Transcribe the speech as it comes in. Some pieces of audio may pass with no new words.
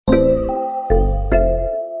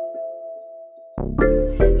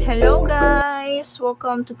guys!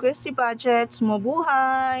 Welcome to Christy Budget's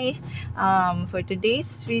Mabuhay! For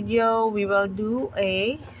today's video, we will do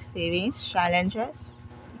a savings challenges.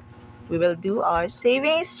 We will do our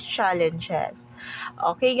savings challenges.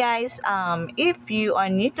 Okay guys, if you are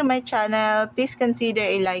new to my channel, please consider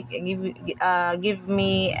a like, give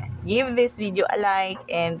this video a like,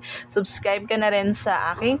 and subscribe ka na rin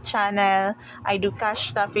sa aking channel. I do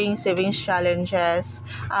cash stuffing savings challenges.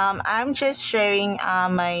 I'm just sharing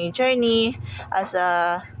my journey as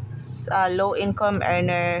a low income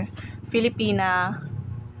earner Filipina,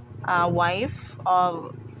 wife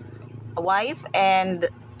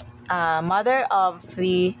and mother of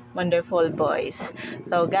 3 wonderful boys.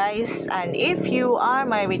 So guys, and if you are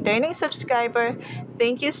my returning subscriber,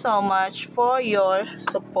 thank you so much for your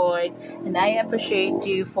support, and I appreciate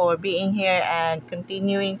you for being here and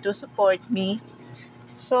continuing to support me.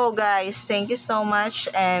 So guys, thank you so much.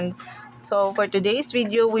 And so for today's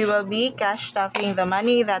video, we will be cash stuffing the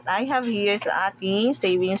money that I have here sa ating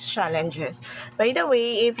savings challenges. By the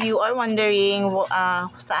way, if you are wondering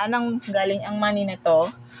saan ang galing ang money na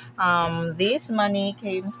to, this money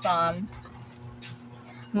came from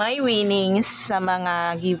my winnings sa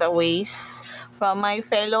mga giveaways from my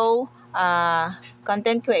fellow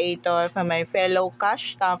content creator, from my fellow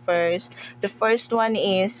cash stuffers. The first one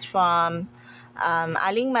is from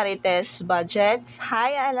Aling Marites Budgets.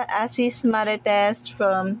 Hi, Asis Marites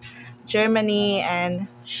from Germany, and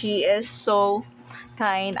she is so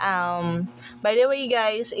kind. By the way,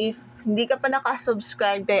 guys, if hindi ka pa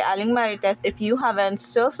nakasubscribe kay Aling Marites, if you haven't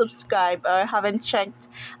still subscribed or haven't checked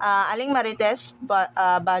Aling Marites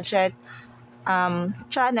budget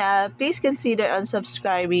channel, please consider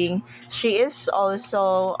unsubscribing. She is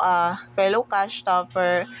also a fellow cash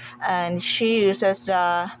stuffer, and she uses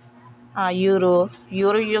the euro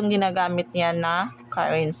yung ginagamit niya na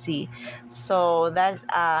currency. So that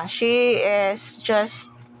she is just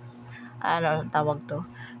tawag to,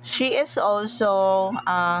 she is also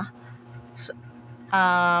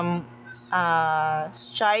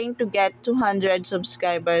trying to get 200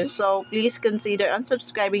 subscribers. So please consider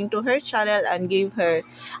unsubscribing to her channel and give her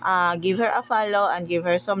a follow and give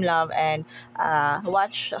her some love, and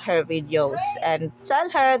watch her videos and tell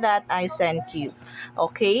her that I sent you.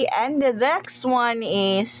 Okay, and the next one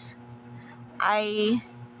is I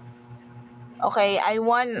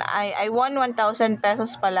won 1,000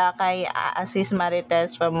 pesos pala kay Asis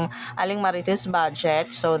Marites from Aling Marites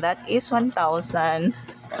Budget. So that is 1,000.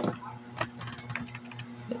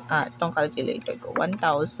 Itong calculator ko,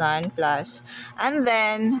 1,000 plus. And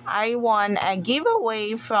then I won a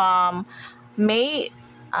giveaway from May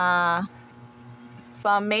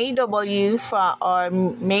W or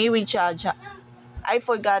May Recharge. I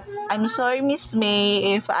forgot. I'm sorry, Miss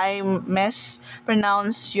May, if I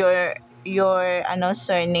mispronounce your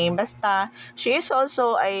surname. Basta she is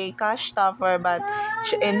also a cash stuffer, but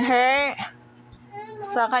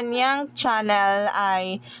sa kanyang channel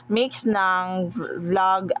ay mix ng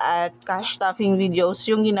vlog at cash stuffing videos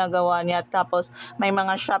yung ginagawa niya. Tapos may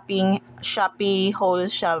mga Shopee haul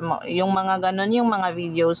siya. Yung mga ganun yung mga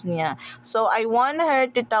videos niya. So I won her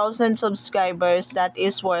 2,000 subscribers. That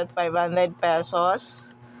is worth 500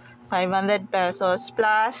 pesos. 500 pesos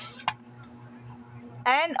plus.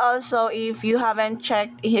 And also, if you haven't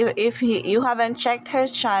checked her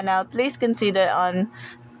channel, please consider on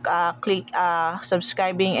click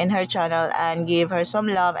subscribing in her channel and give her some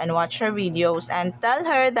love and watch her videos and tell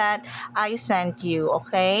her that I sent you.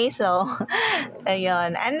 Okay, so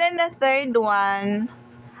ayun. And then the third one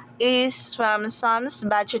is from Sam's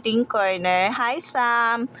Budgeting Corner. Hi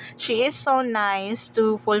Sam, she is so nice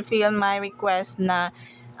to fulfill my request na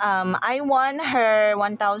I won her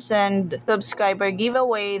 1,000 subscriber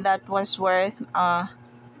giveaway that was worth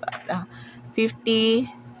 50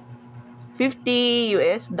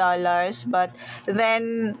 US dollars, but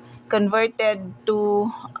then converted to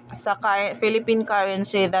Philippine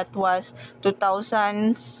currency, that was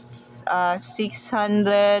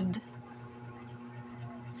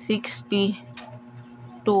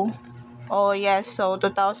 2,662. Oh yes, so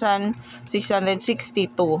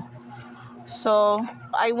 2,662. So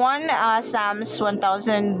I won Sam's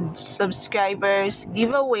 1,000 subscribers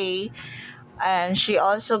giveaway, and she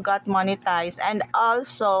also got monetized. And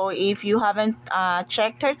also, if you haven't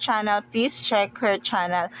checked her channel, please check her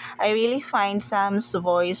channel. I really find Sam's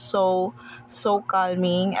voice so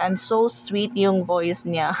calming and so sweet yung voice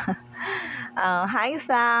niya. Hi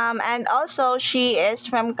Sam, and also she is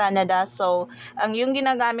from Canada, so ang yung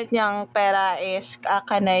ginagamit niyang pera is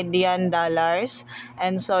Canadian dollars,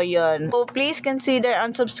 and so yun. So please consider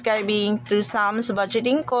unsubscribing to Sam's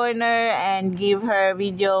Budgeting Corner and give her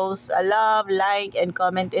videos a love, like, and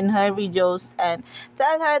comment in her videos, and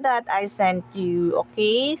tell her that I sent you.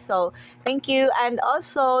 Okay, so thank you. And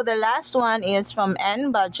also the last one is from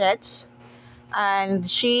N Budgets, and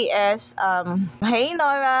she is hey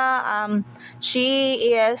Nora,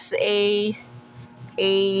 she is a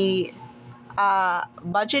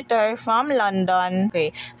budgeter from London.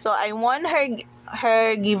 Okay, so I won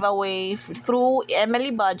her giveaway through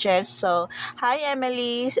Emily Budgets. So hi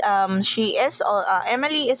Emily,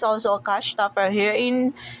 Emily is also a cash stopper here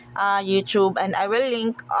in YouTube, and I will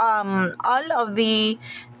link all of the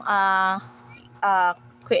uh,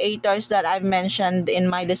 creators that I've mentioned in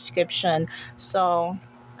my description. So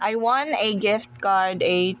I won a gift card,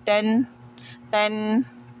 a 10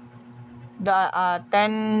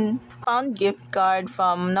 pound gift card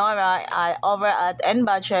from Nora over at N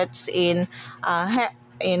Budgets in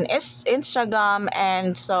Instagram.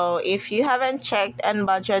 And so if you haven't checked N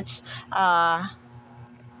Budgets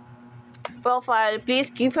profile, please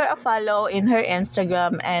give her a follow in her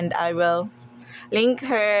Instagram, and I will link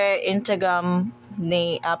her Instagram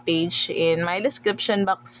page in my description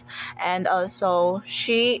box. And also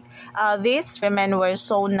these women were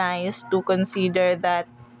so nice to consider that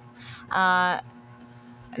na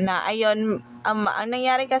ayun, ang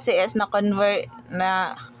nangyari kasi is na-convert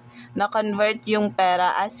yung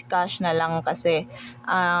pera as cash na lang kasi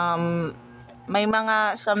may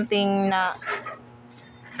mga something na,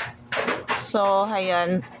 so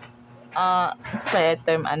ayan, what's the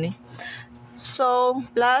term so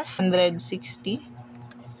plus 160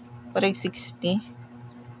 60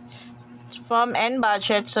 from N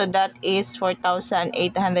budget, so that is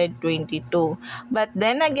 4,822. But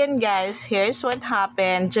then again guys, here's what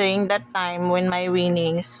happened during that time when my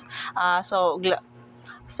winnings so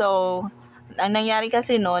ang nangyari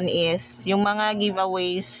kasi noon is yung mga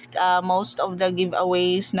giveaways, most of the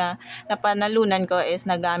giveaways na napanalunan ko is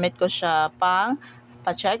nagamit ko siya pang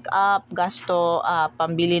pa-check up, gasto,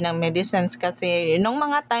 pambili ng medicines, kasi nung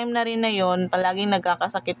mga time na rin na yun, palaging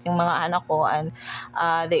nagkakasakit yung mga anak ko, and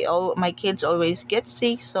my kids always get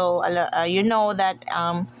sick. So you know that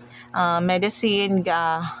medicine,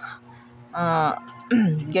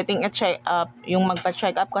 getting a check up, yung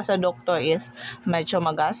magpa-check up ka sa doctor is medyo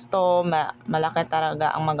magasto, malaki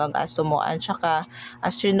talaga ang magagasto mo. At saka,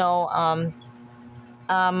 as you know,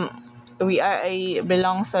 we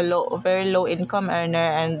belong sa very low income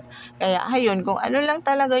earner, and kaya ayun, kung ano lang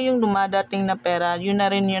talaga yung dumadating na pera, yun na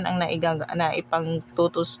rin yun ang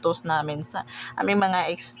ipangtutustos namin sa aming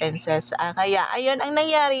mga expenses. Kaya ayun, ang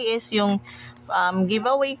nangyari is yung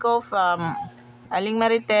giveaway ko from Aling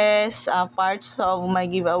Marites, parts of my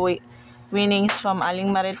giveaway winnings from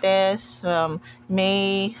Aling Marites, from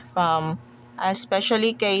May, from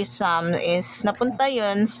especially kay Sam, is napunta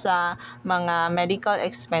yun sa mga medical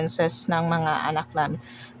expenses ng mga anak namin,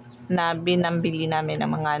 na binambili namin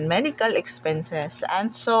ng mga medical expenses.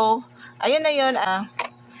 And so, ayun na yun. I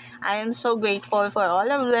am so grateful for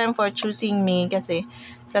all of them for choosing me, kasi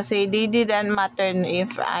they didn't matter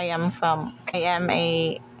if I am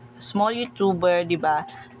a small YouTuber, di ba?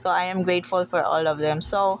 So, I am grateful for all of them.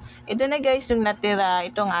 So, ito na guys yung natira,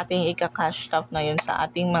 itong ating ika-cash stuff ngayon sa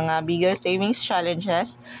ating mga bigger savings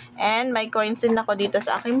challenges. And may coins din ako dito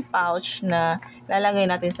sa aking pouch na lalagay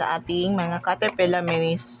natin sa ating mga Caterpillar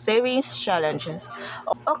Mini Savings Challenges.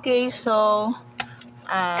 Okay, so,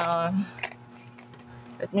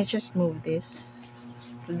 let me just move this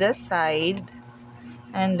to the side.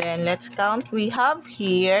 And then, let's count. We have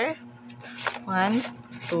here 1,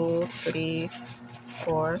 2, 3,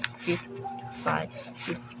 4, 55,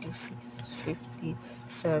 56, 57,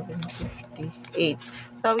 58.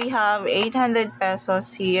 So we have 800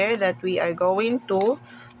 pesos here that we are going to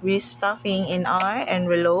be stuffing in our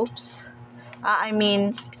envelopes.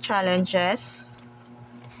 Challenges.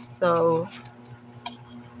 So,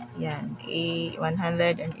 yan, 180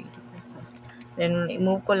 pesos. Then,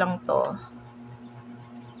 i-move ko lang to.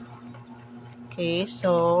 Okay,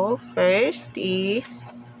 so, first is,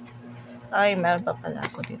 meron pa pala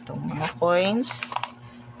ako dito mga coins.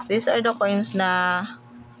 These are the coins na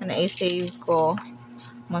na-save ko.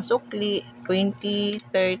 Masukli, 20,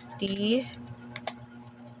 30,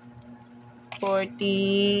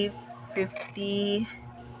 40, 50,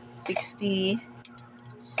 60,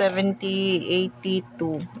 70,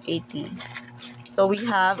 82, 80. So, we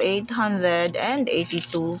have 882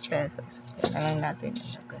 pesos. Yan na lang natin.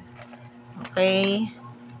 Okay.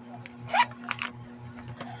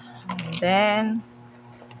 then,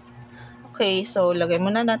 okay, so lagay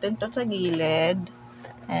muna natin to sa gilid.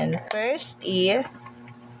 And first is,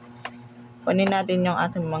 kunin natin yung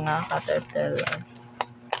ating mga caterpillar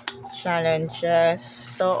challenges.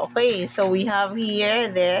 So, okay, so we have here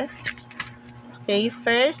this. Okay,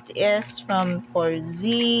 first is from for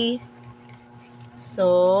Z.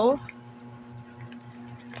 So,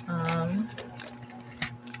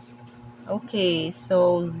 okay,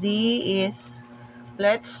 so Z is,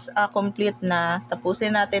 let's complete na.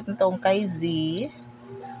 Tapusin natin itong kay Z.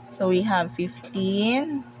 So, we have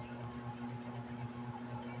 15.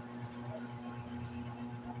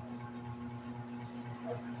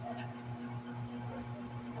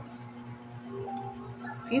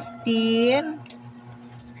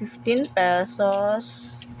 15 pesos,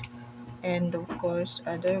 and of course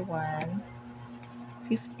other one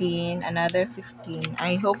 15, another 15.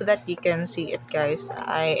 I hope that you can see it, guys.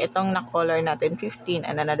 Itong na-color natin 15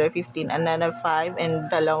 and another 15, another 5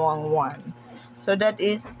 and dalawang 1. So that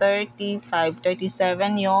is 35,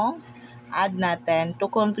 37 yung add natin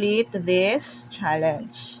to complete this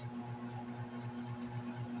challenge.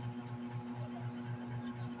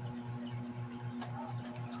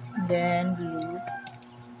 Then blue.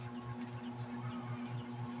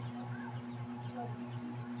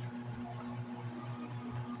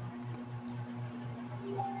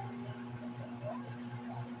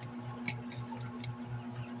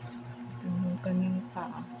 Kanyang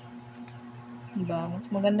pa. Diba? Mas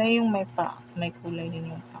maganda yung may pa. May kulay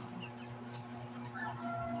din yung pa.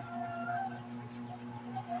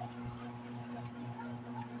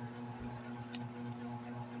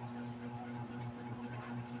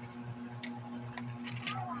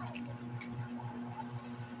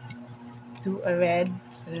 To a red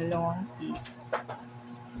long piece.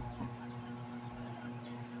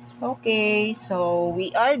 Okay, so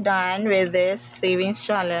we are done with this savings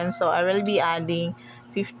challenge. So I will be adding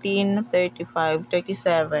 15, 35,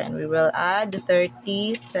 37. We will add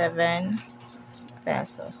 37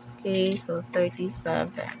 pesos. Okay, so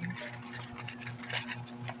 37.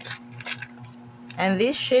 And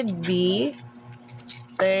this should be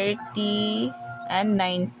 30 and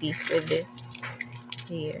 90 with this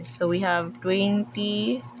here. So we have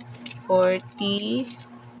 20, 40,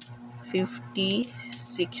 50,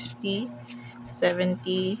 60,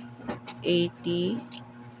 70, 80,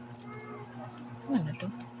 ano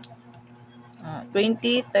to?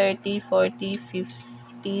 20, 30, 40,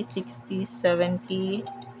 50, 60, 70,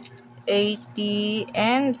 80,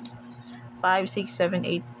 and 5, 6, 7,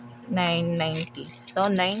 8, 9, 90.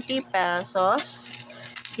 So, 90 pesos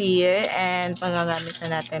here, and magagamit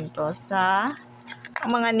na natin to sa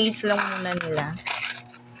mga needs lang muna nila.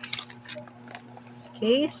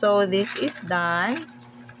 Okay, so this is done.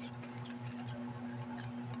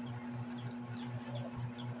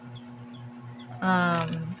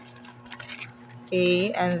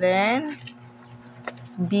 Okay, and then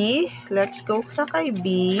B, let's go sa kay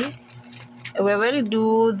B. We will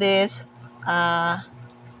do this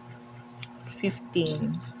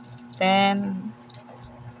 15, 10,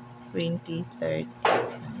 20, 30.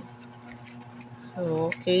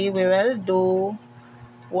 So, okay, we will do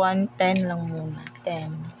 110 lang muna.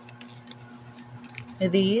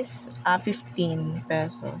 10. This, 15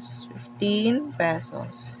 pesos. 15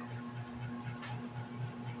 pesos.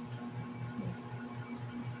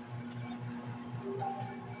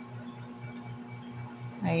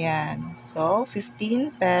 Ayan. So,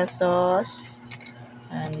 15 pesos.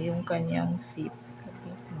 And yung kanyang feet.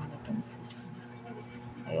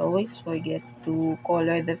 I always forget to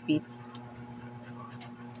color the feet.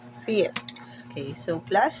 Okay, so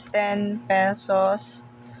plus 10 pesos.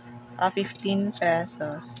 15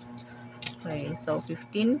 pesos. Okay, so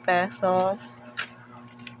 15 pesos.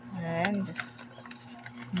 And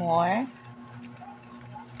more.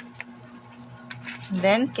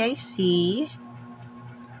 Then kay C.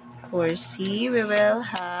 For C, we will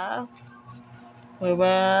have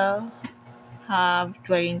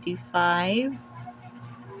 25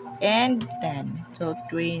 and 10. So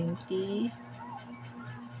 20,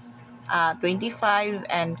 25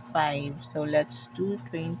 and 5. So let's do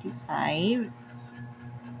 25.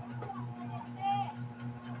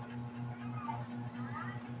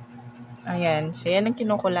 Ayan. So yan ang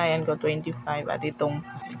kinukulayan ko, 25 at itong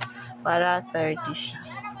 5. Para 30 siya.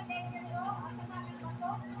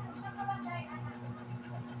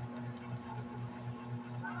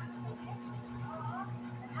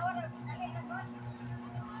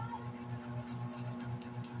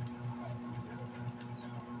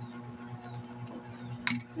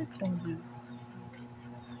 Itong blue.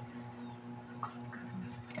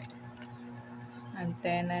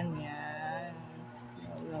 Antena niya.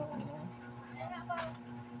 Yellow.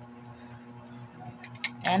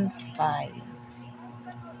 and 5.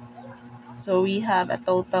 So we have a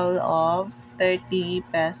total of 30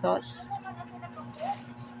 pesos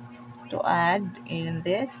to add in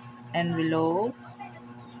this envelope,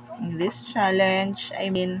 in this challenge. I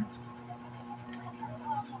mean,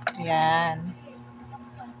 yan.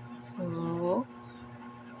 So,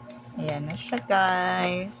 ayan na siya,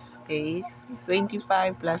 guys. Okay,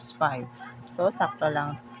 25 plus 5. So, sakto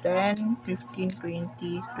lang. 10, 15,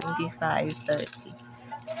 20, 25, 30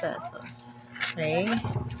 pesos. Okay.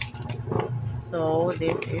 So,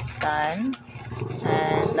 this is done.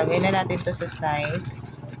 And, lagay na natin to sa side.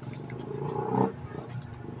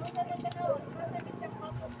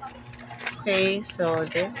 Okay, so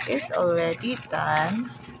this is already done.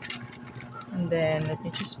 And then, let me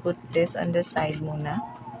just put this on the side muna.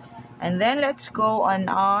 And then, let's go on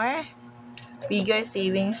our bigger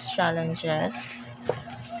savings challenges.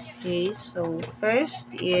 Okay, so first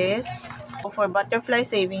is, for butterfly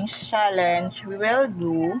savings challenge, we will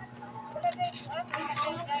do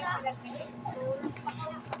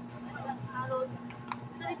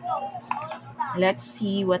let's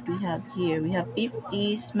see what we have here. We have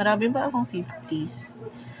 50s. Marami ba akong 50s?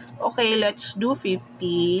 Okay, let's do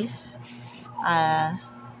 50s.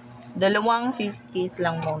 Dalawang 50s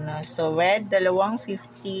lang muna. So, red, dalawang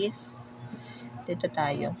 50s. Dito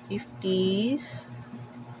tayo. 50s.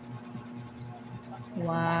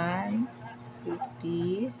 1,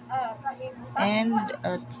 50. And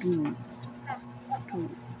 2. 2.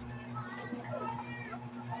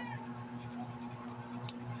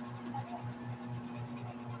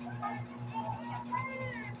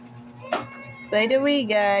 By the way,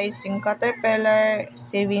 guys, yung Caterpillar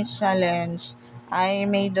Savings Challenge, I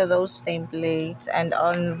made those templates, and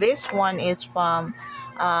on this one is from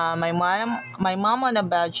my mom on a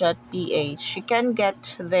budget PH. She can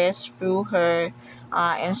get this through her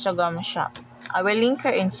Instagram shop. I will link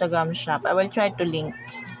her Instagram shop. I will try to link.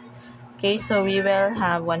 Okay, so we will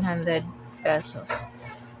have 100 pesos.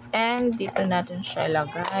 And dito natin siya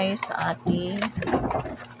ilagay sa ating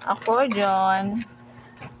accordion.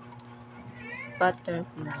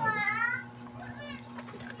 Butterfly.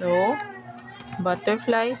 So,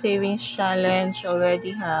 butterfly savings challenge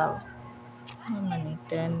already have how many?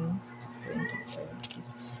 10, 20, 30.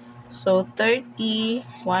 So, 30,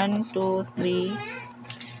 1, 2, 3.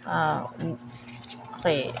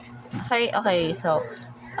 Okay. Okay. So,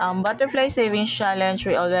 butterfly savings challenge,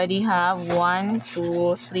 we already have 1,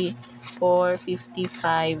 2, 3, 4,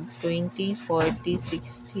 55, 20, 40,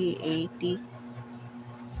 60, 80,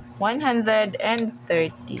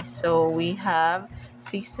 130. So, we have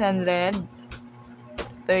 630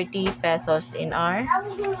 pesos in our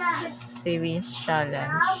savings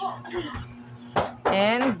challenge.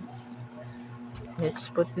 And let's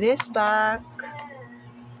put this back.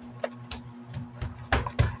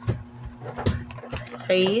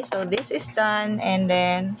 Okay, so this is done. And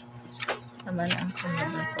then,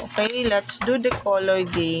 okay, let's do the color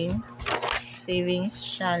game. Savings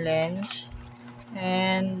challenge.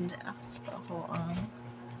 And, ako ang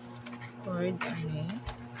word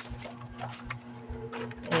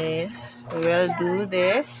is, we will do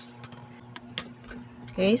this.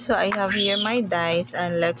 Okay, so I have here my dice,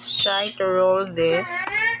 and let's try to roll this.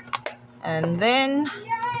 And then,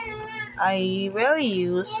 I will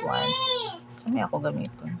use one. Saan may ako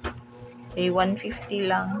gamitin? Okay,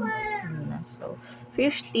 150 lang. So,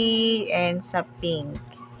 50 and sa pink.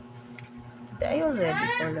 I already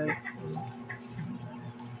colored pink.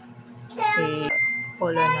 Okay,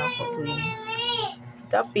 color na ako green.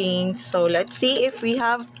 The pink. So, let's see if we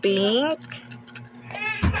have pink.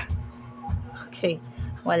 Okay,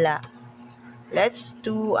 wala. Let's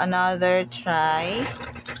do another try.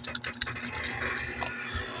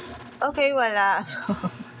 Okay, wala. So,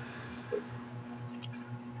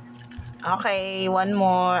 okay, one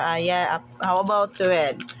more. Yeah, how about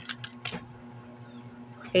red?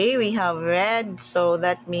 Okay, we have red. So,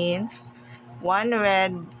 that means one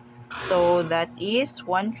red. So, that is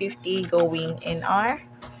 150 going in our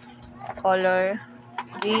color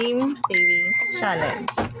game savings challenge.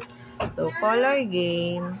 So, color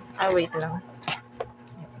game. Wait lang.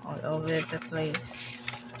 All over the place.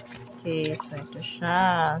 Okay, so ito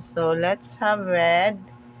siya. So, let's have red.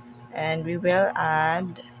 And we will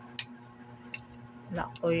add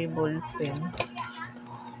Lakoy ballpen.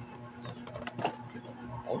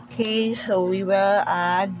 Okay, so we will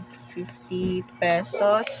add 50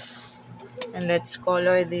 pesos. And let's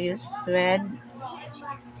color this red.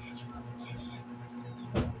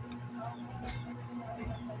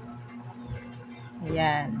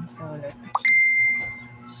 Ayan. So, let's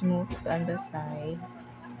smooth on the side.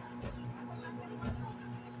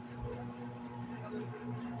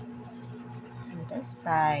 other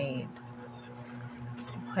side.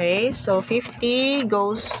 Okay, so 50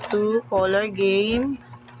 goes to color game.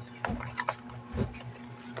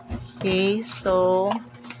 Okay, so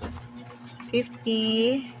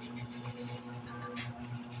 50.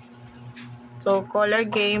 So color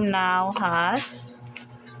game now has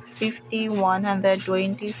 50,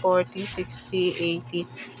 120, 40, 60, 80,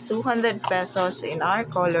 200 pesos in our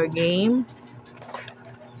color game.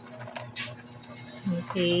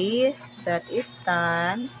 Okay, that is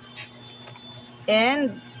done.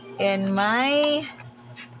 And in my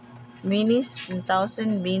minis,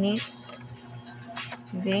 1,000 minis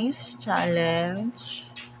wings challenge,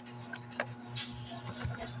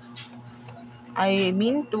 I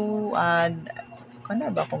mean to add,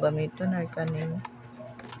 kana ba akong gamiton or kanin?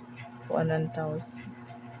 1,000.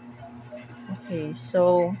 Okay,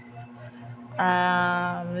 so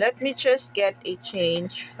let me just get a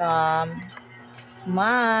change from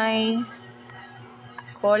my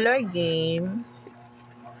color game.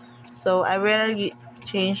 So I will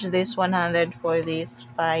change this 100 for this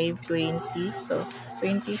 520. So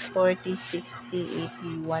 20, 40, 60,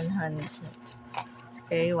 80, 100.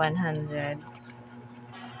 Okay, 100.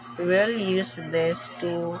 We will use this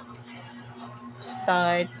to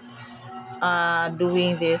start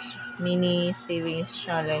doing this mini savings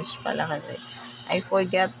challenge pala kasi I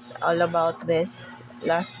forget all about this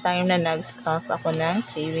last time na nag-stuff ako ng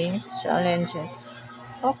savings challenge.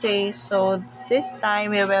 Okay, so this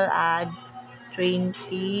time we will add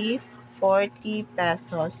 20, 40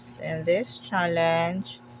 pesos in this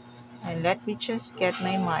challenge. And let me just get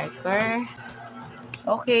my marker.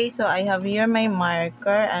 Okay, so I have here my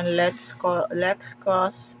marker and let's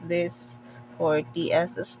cross this 40.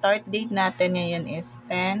 As the start date natin ngayon is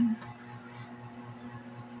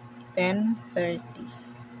 10:30.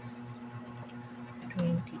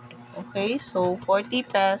 22. Okay, so 40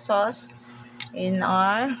 pesos in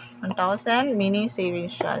our 1,000 mini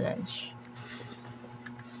savings challenge.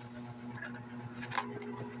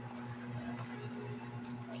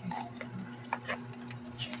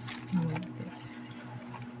 Let's just move this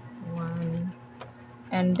one.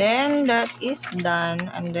 And then that is done.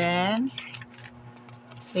 And then,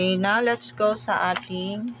 okay, now let's go sa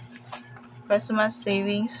ating Christmas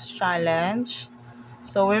savings challenge.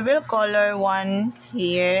 So we will color one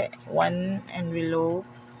here, one envelope.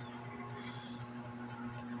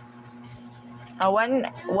 One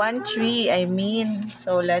tree, I mean.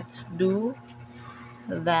 So let's do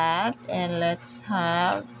that and let's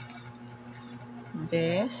have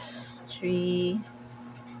this tree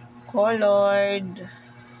colored.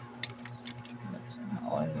 That's not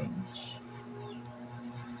orange.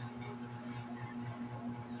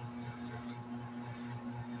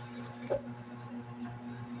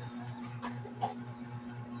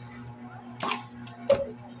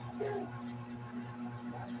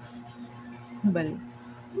 Bali.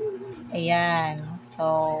 Ayan.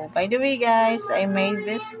 So, by the way guys, I made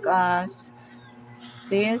this tracker.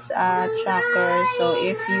 So,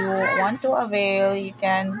 if you want to avail, you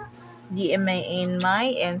can DM me in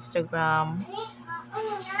my Instagram.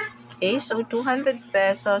 Okay, so 200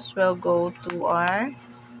 pesos will go to our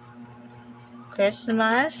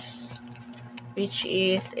Christmas, which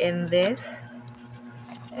is in this,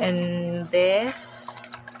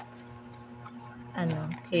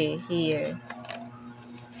 okay, here.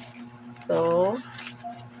 So,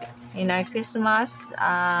 in our Christmas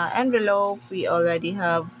envelope, we already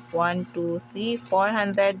have 400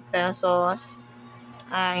 pesos.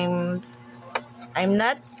 I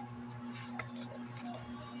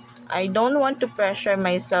don't want to pressure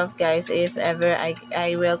myself, guys, if ever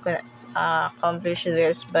I will accomplish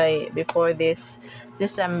this before this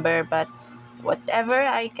December, but whatever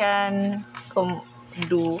I can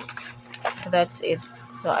do, that's it.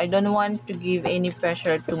 So I don't want to give any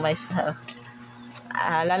pressure to myself.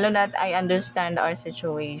 Lalo na I understand our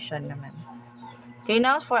situation naman. Okay,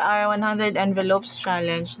 now for our 100 envelopes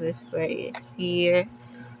challenge, this way here.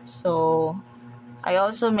 So I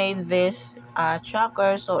also made this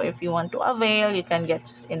tracker, so if you want to avail, you can get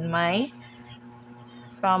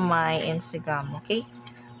from my Instagram. Okay,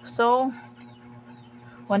 so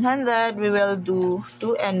 100 we will do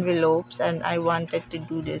 2 envelopes, and I wanted to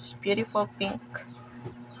do this beautiful pink,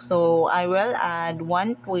 so I will add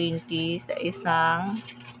 120 sa isang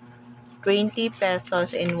 20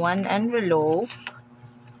 pesos in one envelope.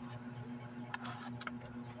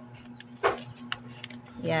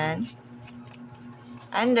 Yan.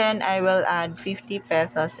 And then I will add 50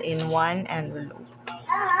 pesos in one envelope.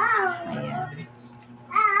 Ayan.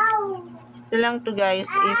 Ito lang to guys,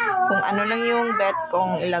 if kung ano lang yung bet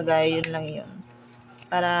kong ilagay, yun lang yun.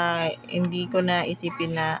 para hindi ko na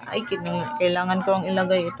isipin na ay kailangan kong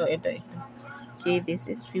ilagay ito. Okay, this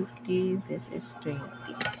is 50, this is 20.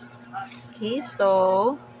 Okay,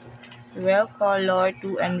 so well color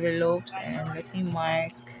two envelopes and let me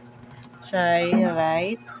mark. Try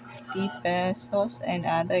right 50 pesos and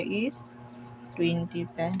other is 20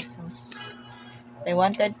 pesos. I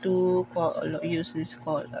wanted to use this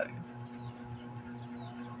color.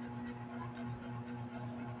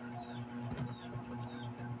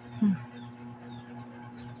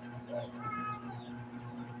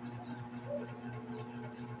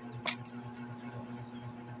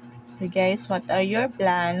 So guys, what are your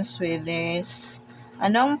plans with this?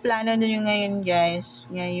 Anong plano niyo ngayon guys?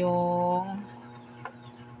 Ngayong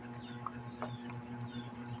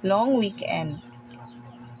long weekend.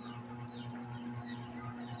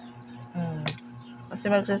 Hmm. Kasi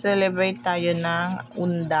magse-celebrate tayo ng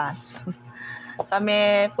undas.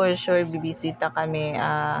 Kami, for sure, bibisita kami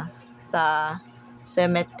sa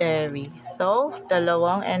cemetery. So,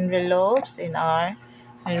 dalawang envelopes in our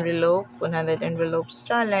envelope, 100 envelopes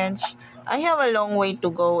challenge. I have a long way to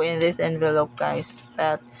go in this envelope, guys.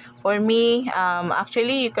 But for me,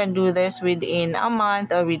 actually, you can do this within a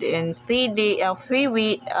month or within 3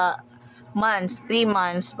 week, months, 3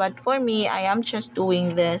 months. But for me, I am just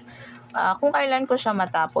doing this. Kung kailan ko siya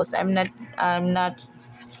matapos,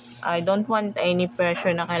 I don't want any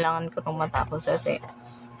pressure na kailangan ko itong matapos kasi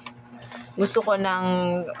gusto ko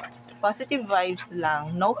ng positive vibes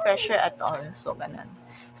lang, no pressure at all. So, ganun.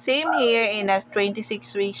 Same here in a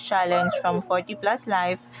 26 weeks challenge from 40 Plus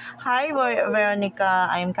Life. Hi, Veronica.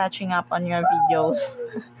 I'm catching up on your videos.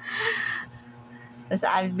 Because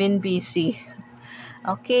I've been busy.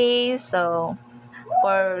 Okay, so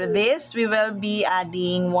for this, we will be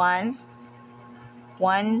adding one.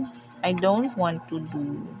 I don't want to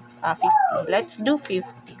do 50. Let's do 50.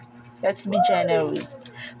 Let's be generous.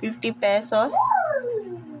 50 pesos.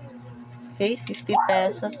 Okay, 50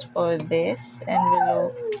 pesos for this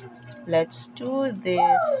envelope. Let's do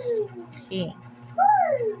this pink.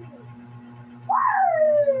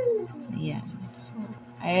 Ayan.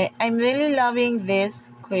 I'm really loving this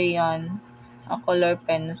crayon, a color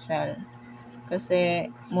pencil. Kasi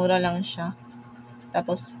mura lang siya.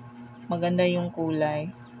 Tapos maganda yung kulay.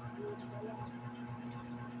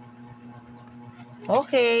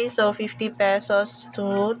 Okay, so 50 pesos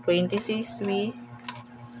to 26 week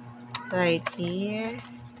right here.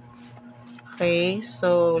 Okay,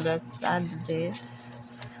 so let's add this.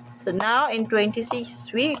 So now in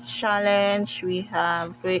 26 week challenge, we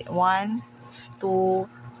have 1, 2,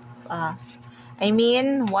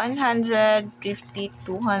 150,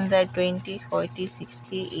 220, 40,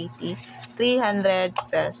 60, 80, 300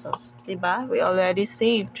 pesos. Diba? We already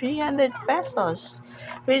saved 300 pesos,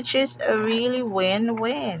 which is a really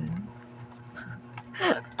win-win.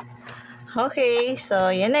 Okay, so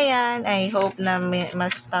yan na yan. I hope na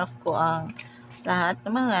mas tough ko ang lahat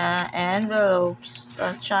ng mga envelopes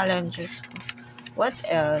challenges ko. What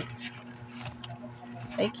else?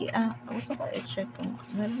 Gusto ko i-check kung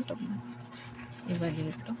meron pa ba iba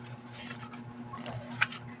dito.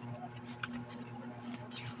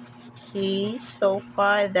 Okay, so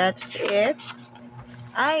far that's it.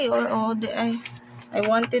 I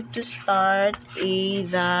wanted to start the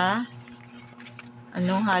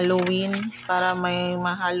Halloween para may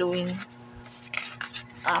ma-Halloween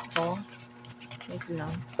ako. Wait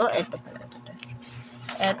lang. So, ito pala.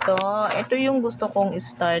 Ito yung gusto kong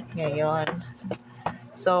start ngayon.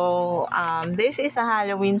 So, this is a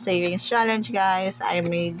Halloween savings challenge, guys. I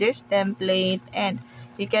made this template and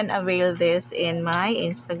you can avail this in my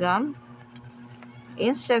Instagram.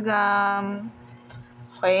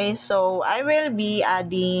 Okay, so I will be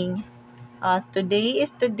adding, today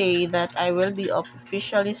is the day that I will be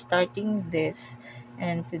officially starting this.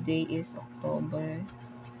 And today is October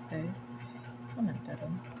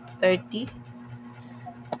 30.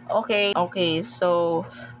 Okay, so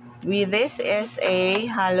this is a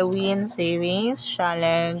Halloween savings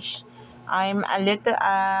challenge. I'm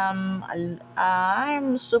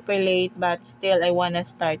I'm super late, but still I wanna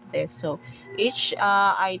start this. So each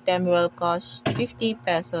item will cost 50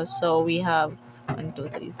 pesos. So we have 1, 2,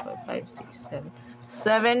 3, 4, 5, 6,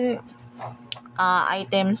 7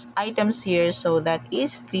 items here. So that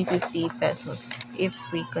is 350 pesos if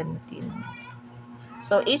we continue.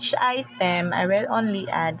 So each item I will only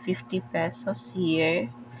add 50 pesos here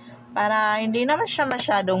para hindi naman siya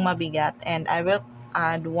masyadong mabigat, and I will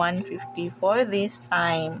add 150 for this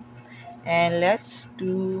time. And I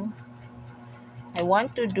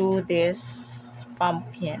want to do this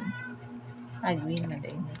pumpkin. Gwin na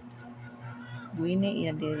din. Gwin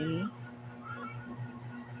iya diri.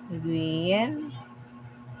 Gwin.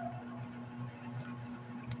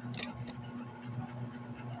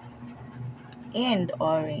 and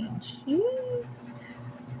orange. Yay!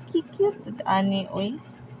 Cute. Ani, oy.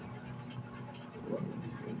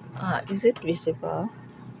 Is it visible?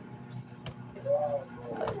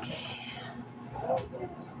 Okay.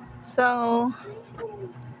 So,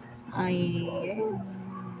 I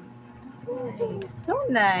so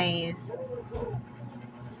nice.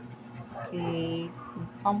 Okay,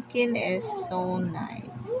 pumpkin is so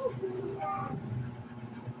nice.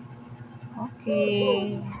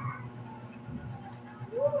 Okay.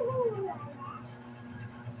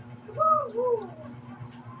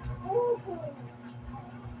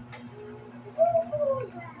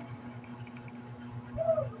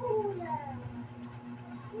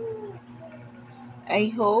 I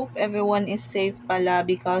hope everyone is safe pala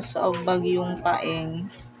because of bagyong paeng.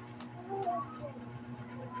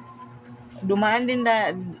 Dumaan din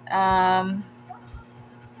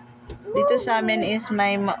dito sa amin is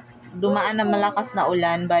dumaan na malakas na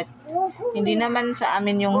ulan, but hindi naman sa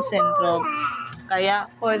amin yung sentro. Kaya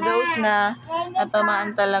for those na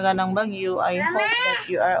natamaan talaga ng bagyo, I hope that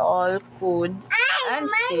you are all good and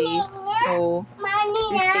safe. So,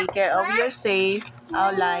 please take care of your safe,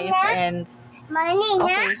 our life, and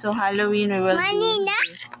okay, so Halloween we will do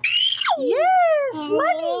this. Yes!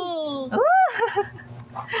 Money!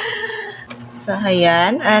 So,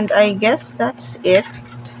 ayan. And I guess that's it.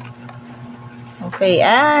 Okay,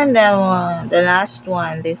 and the last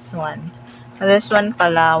one, this one. This one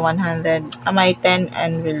pala, 100, may 10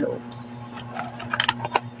 envelopes.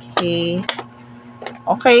 Okay.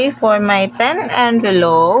 Okay, for my 10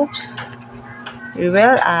 envelopes, we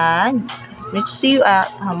will add, let's see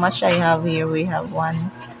how much I have here. We have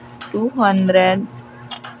 200,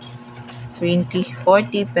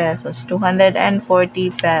 40 pesos, 240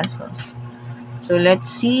 pesos. So, let's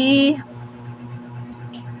see,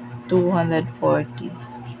 240.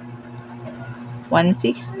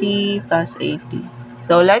 160 plus 80.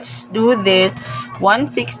 So, let's do this.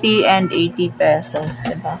 160 and 80 pesos.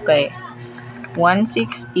 Okay.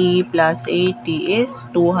 160 plus 80 is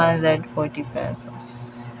 240 pesos.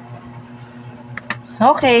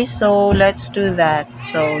 Okay, so let's do that.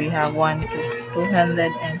 So, we have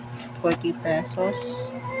 240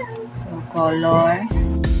 pesos. So, color.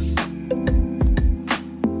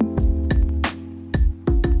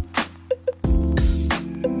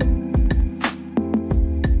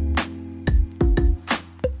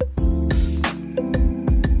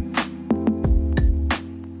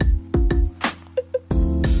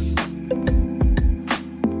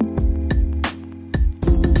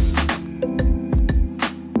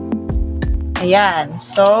 Ayan.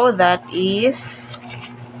 So, that is...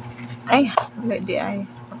 Ay, hindi ay.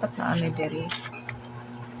 Dapat na ano diri.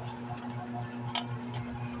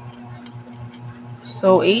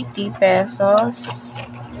 So, 80 pesos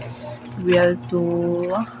will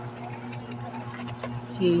do...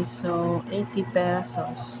 Okay, so 80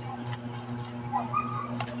 pesos.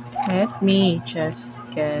 Let me just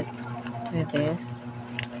get this.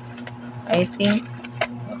 I think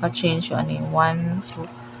I'll change on it. 1, 2,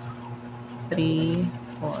 3,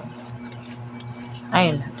 4.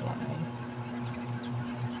 Ayun natin.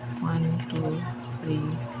 1, 2,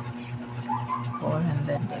 3,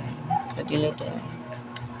 400 there. So, delete it.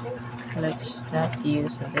 Let's not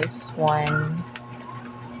use this one.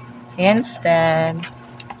 Instead,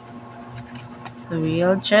 so we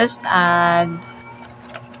will just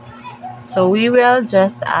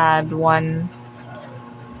add 150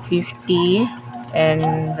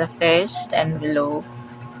 in the first envelope.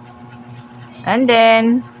 And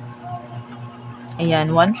then,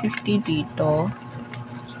 ayan, 150 dito.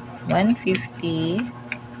 150.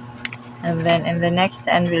 And then, in the next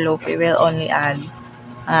envelope, we will add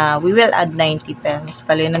 90 pesos.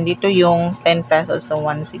 Pali, nandito yung 10 pesos, so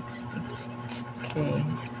 160. Okay.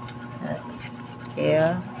 Let's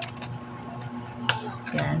scale.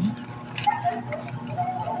 Yan.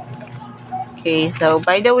 Okay, so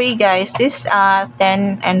by the way, guys, this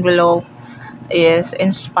 10 envelope is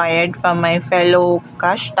inspired from my fellow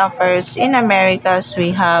cash stuffers in Americas.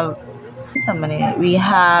 We have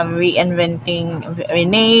Reinventing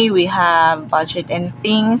Renee, we have Budget and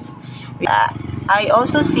Things. I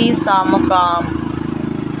also see some from,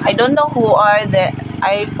 I don't know who are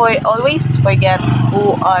always forget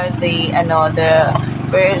who are the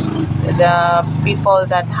people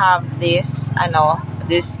that have this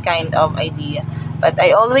kind of idea. But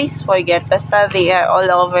I always forget, basta they are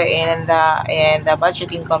all over in the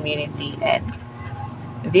budgeting community, and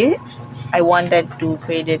this I wanted to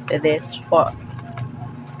credit this for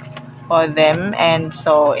them, and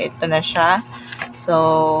so ito na siya.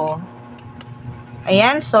 So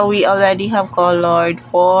Ayan, so we already have colored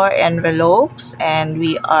 4 envelopes and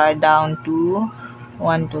we are down to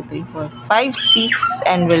 1, 2, 3, 4, 5, 6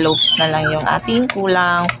 envelopes na lang yung ating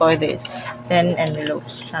kulang for this 10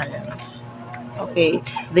 envelopes challenge. Okay,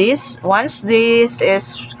 once this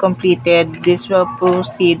is completed, this will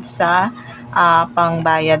proceed sa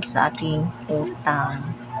pangbayad sa ating utang.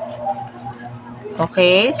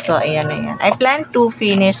 Okay, so ayan na yan. I plan to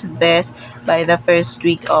finish this by the first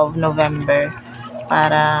week of November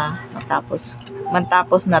para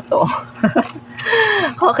matapos na to.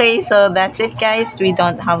 Okay, so that's it guys. We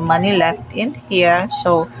don't have money left in here.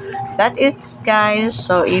 So that is guys.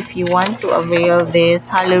 So if you want to avail this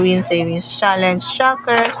Halloween Savings Challenge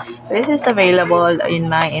tracker, this is available in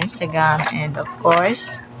my Instagram, and of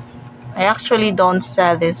course, I actually don't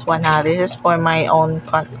sell this one. This is for my own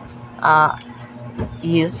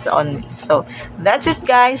use only. So that's it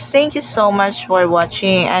guys. Thank you so much for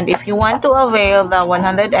watching, and if you want to avail the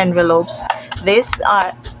 100 envelopes, these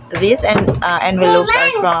envelopes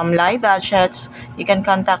are from Live Budgets. You can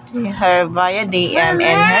contact her via DM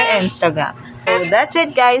and her Instagram. So that's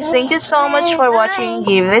it guys. Thank you so much for watching.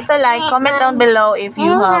 Give it a like, comment down below if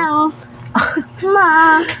you have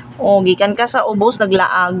oh, gikan ka sa ubos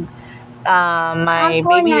naglaag. My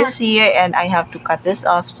baby is here and I have to cut this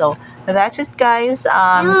off. So that's it guys.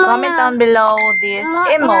 Comment down below this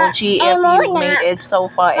emoji if you made it so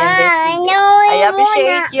far in this video. I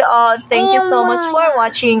appreciate you all. Thank you so much for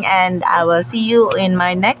watching, and I will see you in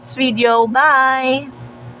my next video. Bye!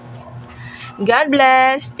 God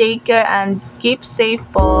bless, take care, and keep safe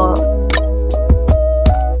po.